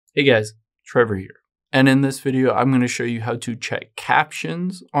Hey guys, Trevor here. And in this video, I'm going to show you how to check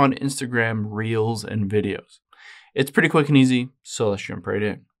captions on Instagram Reels and videos. It's pretty quick and easy, so let's jump right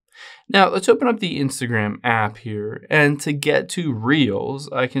in. Now, let's open up the Instagram app here. And to get to Reels,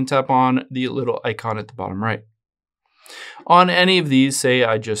 I can tap on the little icon at the bottom right. On any of these, say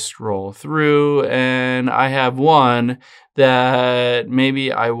I just scroll through and I have one that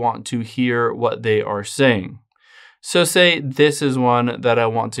maybe I want to hear what they are saying. So say this is one that I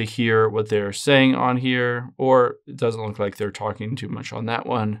want to hear what they're saying on here, or it doesn't look like they're talking too much on that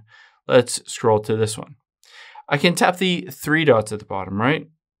one. Let's scroll to this one. I can tap the three dots at the bottom right,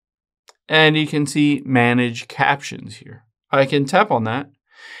 and you can see Manage Captions here. I can tap on that.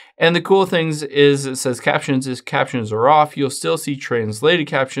 And the cool things is it says captions are off. You'll still see translated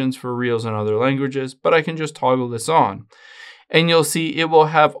captions for Reels and other languages, but I can just toggle this on. And you'll see it will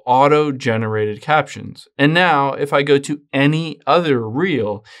have auto-generated captions. And now, if I go to any other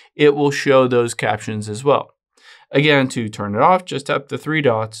reel, it will show those captions as well. Again, to turn it off, just tap the three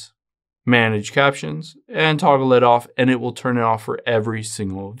dots, Manage Captions, and toggle it off, and it will turn it off for every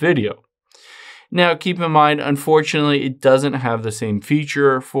single video. Now, keep in mind, unfortunately, it doesn't have the same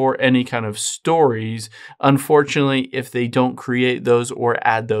feature for any kind of stories. Unfortunately, if they don't create those or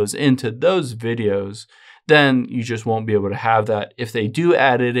add those into those videos, then you just won't be able to have that. If they do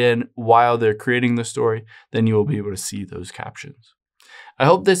add it in while they're creating the story, then you will be able to see those captions. I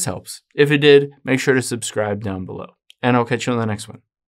hope this helps. If it did, make sure to subscribe down below, and I'll catch you on the next one.